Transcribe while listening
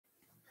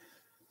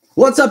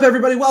What's up,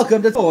 everybody?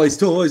 Welcome to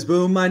Toys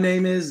Boom. My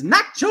name is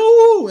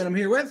Nacho, and I'm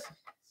here with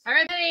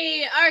Pirate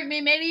Penny, arg me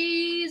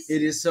mateys.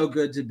 It is so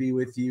good to be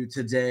with you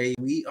today.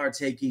 We are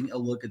taking a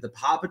look at the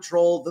Paw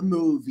Patrol, the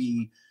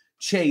movie,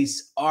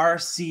 Chase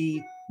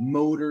RC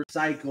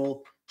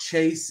motorcycle.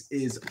 Chase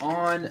is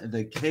on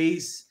the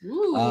case.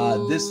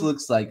 This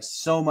looks like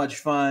so much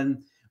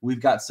fun.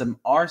 We've got some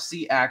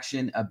RC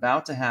action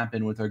about to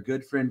happen with our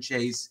good friend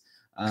Chase.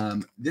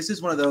 This is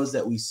one of those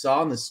that we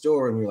saw in the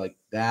store, and we were like,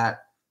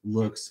 that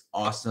looks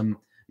awesome.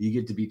 You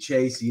get to be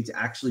Chase. You get to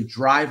actually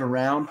drive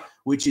around,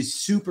 which is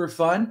super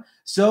fun.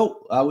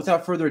 So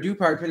without further ado,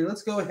 Pirate Penny,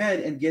 let's go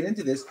ahead and get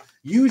into this.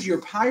 Use your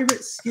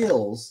pirate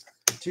skills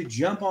to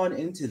jump on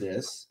into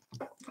this.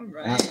 All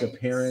right. Ask a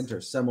parent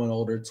or someone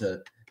older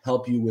to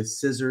help you with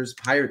scissors.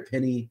 Pirate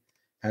Penny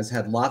has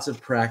had lots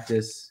of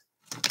practice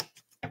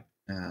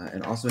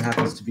and also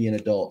happens to be an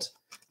adult.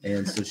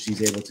 And so she's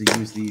able to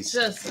use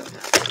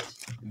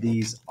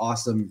these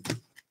awesome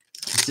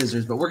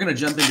scissors. But we're going to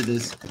jump into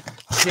this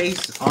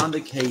Chase on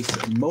the case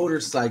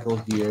motorcycle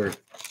here.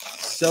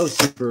 So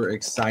super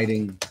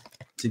exciting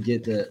to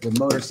get the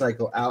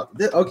motorcycle out.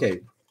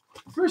 Okay,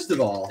 first of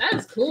all,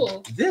 that's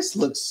cool. This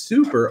looks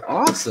super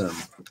awesome.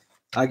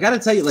 I got to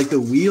tell you, like the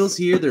wheels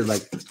here, they're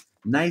like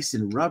nice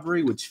and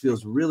rubbery, which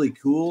feels really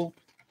cool.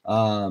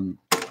 Man,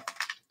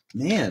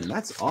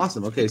 that's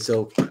awesome. Okay,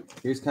 so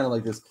here's kind of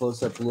like this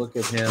close-up look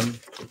of him.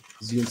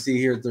 As you can see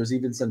here, there's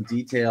even some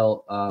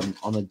detail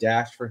on the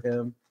dash for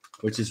him,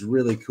 which is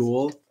really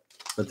cool.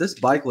 But this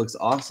bike looks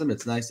awesome.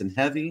 It's nice and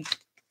heavy.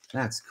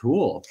 That's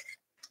cool.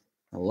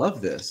 I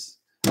love this.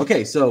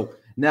 Okay, so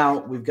now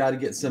we've got to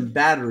get some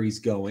batteries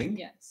going.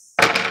 Yes.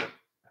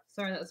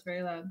 Sorry, that was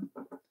very loud.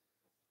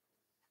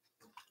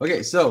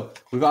 Okay, so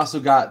we've also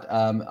got,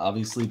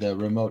 obviously, the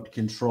remote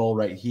control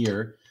right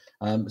here.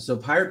 So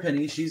Pirate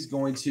Penny, she's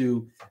going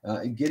to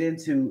get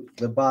into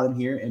the bottom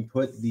here and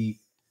put the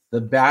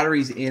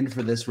batteries in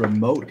for this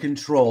remote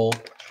control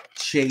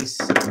Chase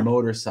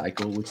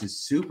motorcycle, which is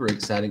super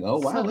exciting. Oh,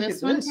 wow, so look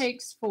this at one this.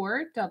 takes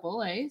 4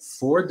 AA's.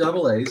 4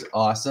 AA's,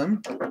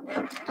 awesome.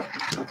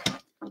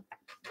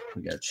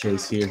 We got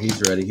Chase here.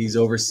 He's ready. He's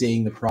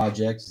overseeing the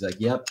project. He's like,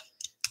 yep,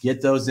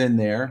 get those in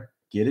there.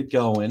 Get it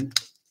going,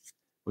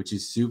 which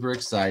is super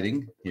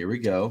exciting. Here we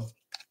go.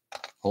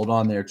 Hold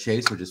on there,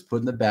 Chase. We're just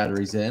putting the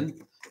batteries in.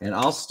 And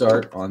I'll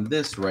start on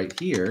this right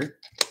here.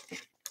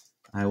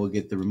 I will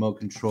get the remote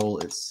control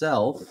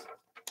itself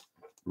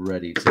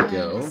ready to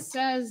go. It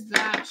says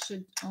that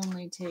should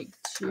only take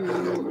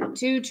two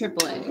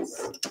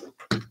AA's.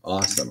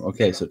 Awesome.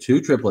 Okay, so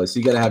 2 AA's. So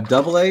you got to have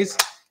AA's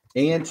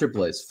and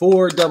AA's.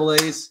 4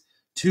 AA's,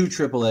 2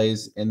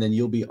 AA's, and then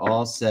you'll be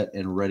all set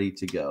and ready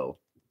to go.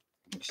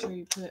 Make sure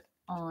you put it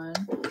on.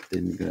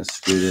 Then you're going to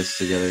screw this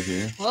together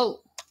here. Whoa.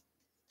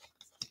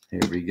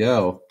 Here we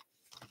go.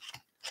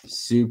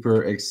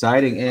 Super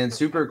exciting and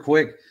super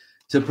quick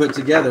to put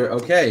together.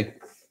 Okay,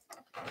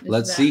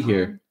 let's see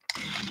here.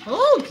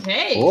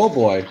 Okay. Oh,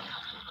 boy.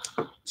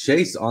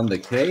 Chase on the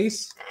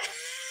case.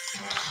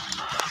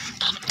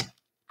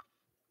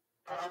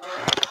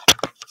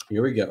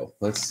 Here we go.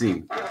 Let's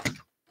see.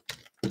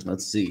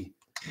 Let's see.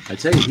 I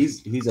tell you,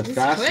 he's a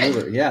fast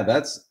mover. Yeah,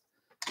 that's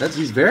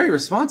he's very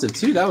responsive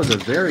too. That was a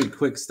very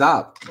quick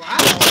stop. Wow.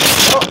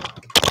 Oh.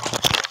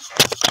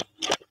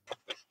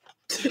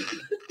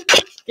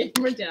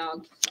 Camera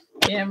down.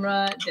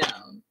 Camera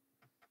down.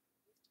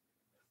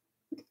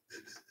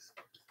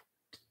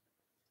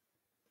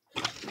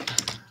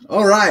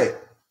 All right.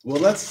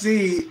 Well, let's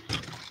see.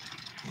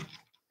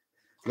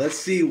 Let's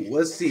see.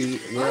 Where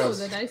else?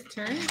 The nice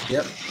turn.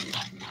 Yep.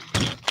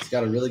 It's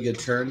got a really good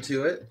turn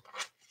to it.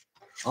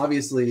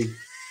 Obviously,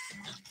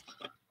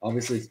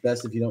 it's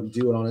best if you don't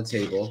do it on a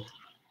table.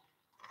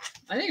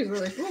 I think it's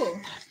really cool.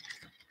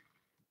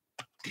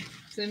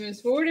 So it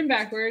moves forward and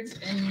backwards,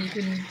 and you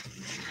can.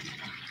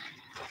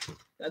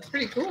 That's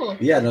pretty cool.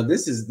 Yeah. No,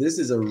 this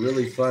is a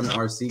really fun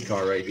RC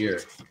car right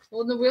here.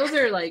 Well, the wheels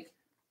are like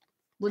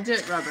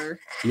legit rubber.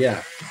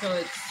 Yeah. So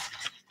it's.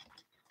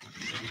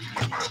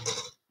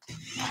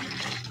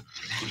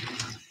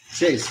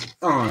 Chase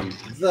on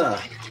the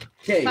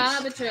case. Paw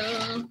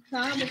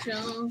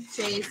Patrol,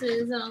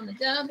 chases on the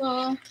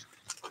double.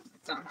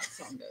 That's not how the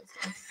song goes.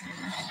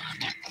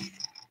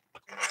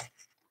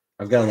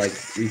 I've got to like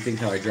rethink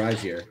how I drive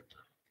here.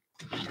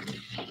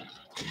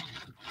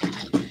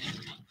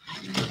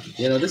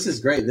 You know, this is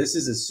great. This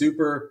is a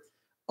super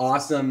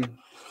awesome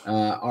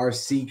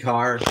RC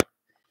car,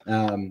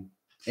 and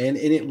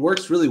it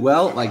works really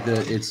well. Like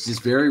it's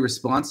just very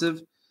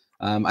responsive.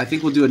 I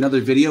think we'll do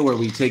another video where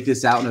we take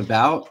this out and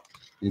about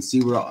and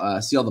see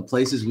all the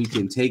places we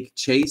can take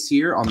Chase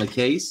here on the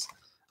case.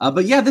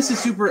 But yeah, this is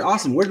super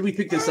awesome. Where did we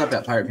pick this up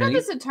at, Pirate Penny? I think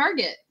it's a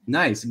Target.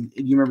 Nice.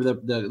 You remember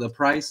the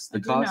price, the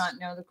cost? I do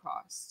not know the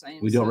cost.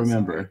 We don't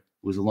remember. Sorry.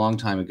 It was a long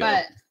time ago.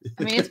 But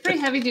I mean, it's pretty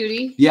heavy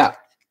duty. Yeah.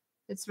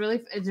 It's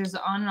really, there's an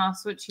on and off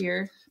switch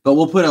here. But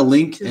we'll put a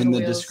link in the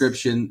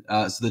description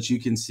so that you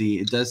can see.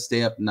 It does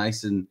stay up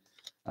nice and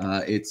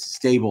it's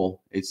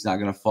stable. It's not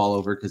going to fall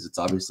over because it's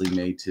obviously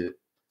made to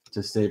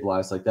to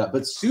stabilize like that.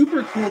 But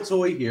super cool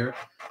toy here.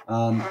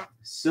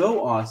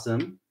 So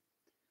awesome.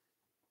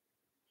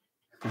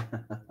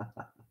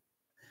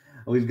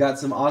 We've got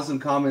some awesome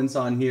comments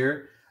on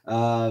here.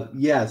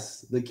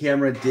 Yes, the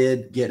camera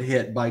did get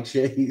hit by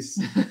Chase.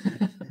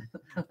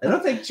 I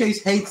don't think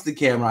Chase hates the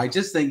camera. I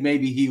just think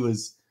maybe he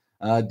was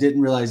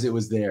didn't realize it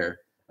was there.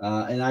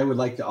 And I would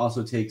like to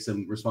also take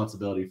some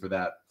responsibility for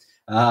that.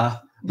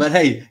 But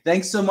hey,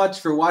 thanks so much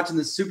for watching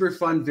this super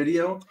fun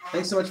video.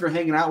 Thanks so much for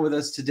hanging out with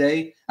us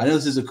today. I know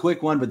this is a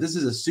quick one, but this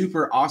is a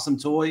super awesome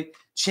toy.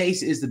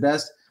 Chase is the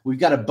best. We've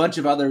got a bunch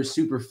of other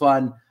super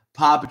fun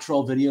Paw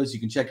Patrol videos.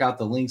 You can check out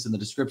the links in the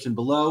description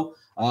below,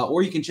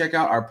 or you can check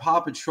out our Paw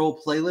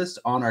Patrol playlist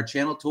on our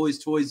channel,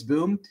 Toys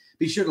Boom.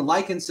 Be sure to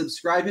like and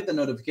subscribe, hit the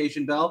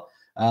notification bell,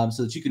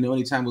 so that you can know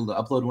anytime we'll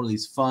upload one of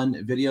these fun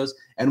videos.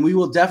 And we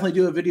will definitely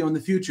do a video in the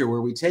future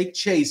where we take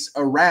Chase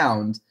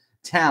around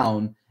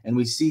town and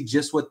we see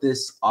just what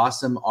this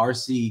awesome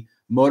RC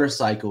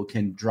motorcycle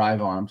can drive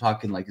on. I'm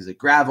talking like, is it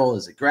gravel?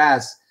 Is it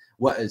grass?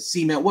 What is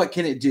cement? What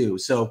can it do?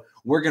 So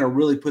we're going to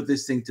really put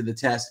this thing to the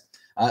test.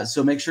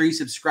 So make sure you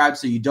subscribe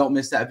so you don't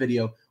miss that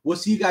video. We'll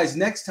see you guys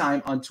next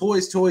time on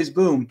Toys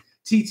Boom.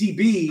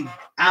 TTB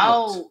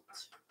out.